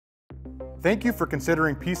Thank you for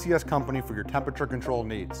considering PCS Company for your temperature control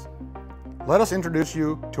needs. Let us introduce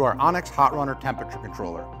you to our Onyx Hot Runner temperature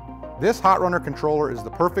controller. This Hot Runner controller is the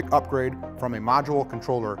perfect upgrade from a module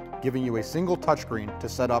controller, giving you a single touchscreen to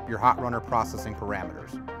set up your Hot Runner processing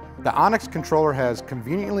parameters. The Onyx controller has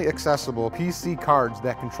conveniently accessible PC cards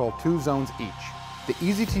that control 2 zones each. The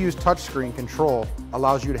easy-to-use touchscreen control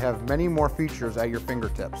allows you to have many more features at your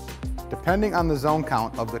fingertips. Depending on the zone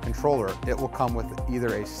count of the controller, it will come with either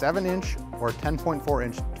a 7-inch or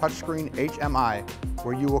 10.4-inch touchscreen HMI,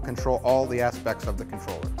 where you will control all the aspects of the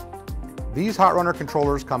controller. These Hot Runner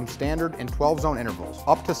controllers come standard in 12-zone intervals,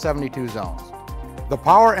 up to 72 zones. The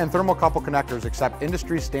power and thermocouple connectors accept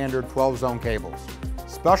industry standard 12-zone cables.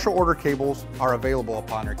 Special order cables are available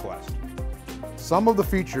upon request. Some of the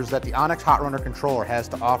features that the Onyx Hot Runner controller has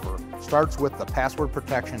to offer starts with the password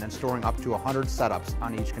protection and storing up to 100 setups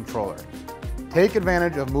on each controller. Take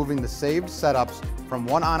advantage of moving the saved setups from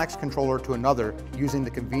one Onyx controller to another using the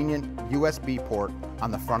convenient USB port on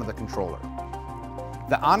the front of the controller.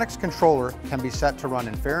 The Onyx controller can be set to run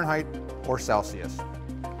in Fahrenheit or Celsius.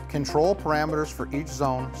 Control parameters for each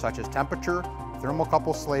zone, such as temperature,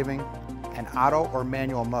 thermocouple slaving, and auto or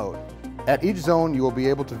manual mode. At each zone, you will be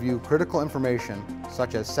able to view critical information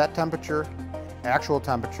such as set temperature, actual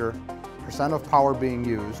temperature, percent of power being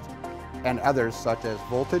used, and others such as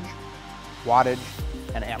voltage, wattage,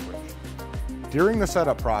 and amperage. During the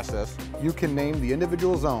setup process, you can name the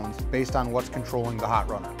individual zones based on what's controlling the Hot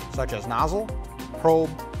Runner, such as nozzle,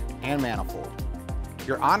 probe, and manifold.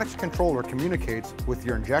 Your Onyx controller communicates with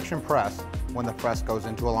your injection press when the press goes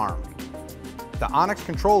into alarm. The Onyx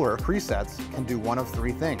controller presets can do one of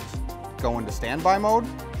 3 things: go into standby mode,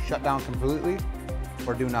 shut down completely,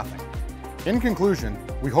 or do nothing. In conclusion,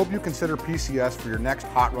 we hope you consider PCS for your next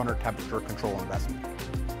Hot Runner temperature control investment.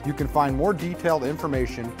 You can find more detailed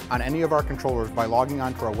information on any of our controllers by logging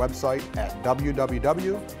on to our website at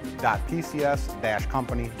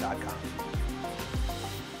www.pcs-company.com.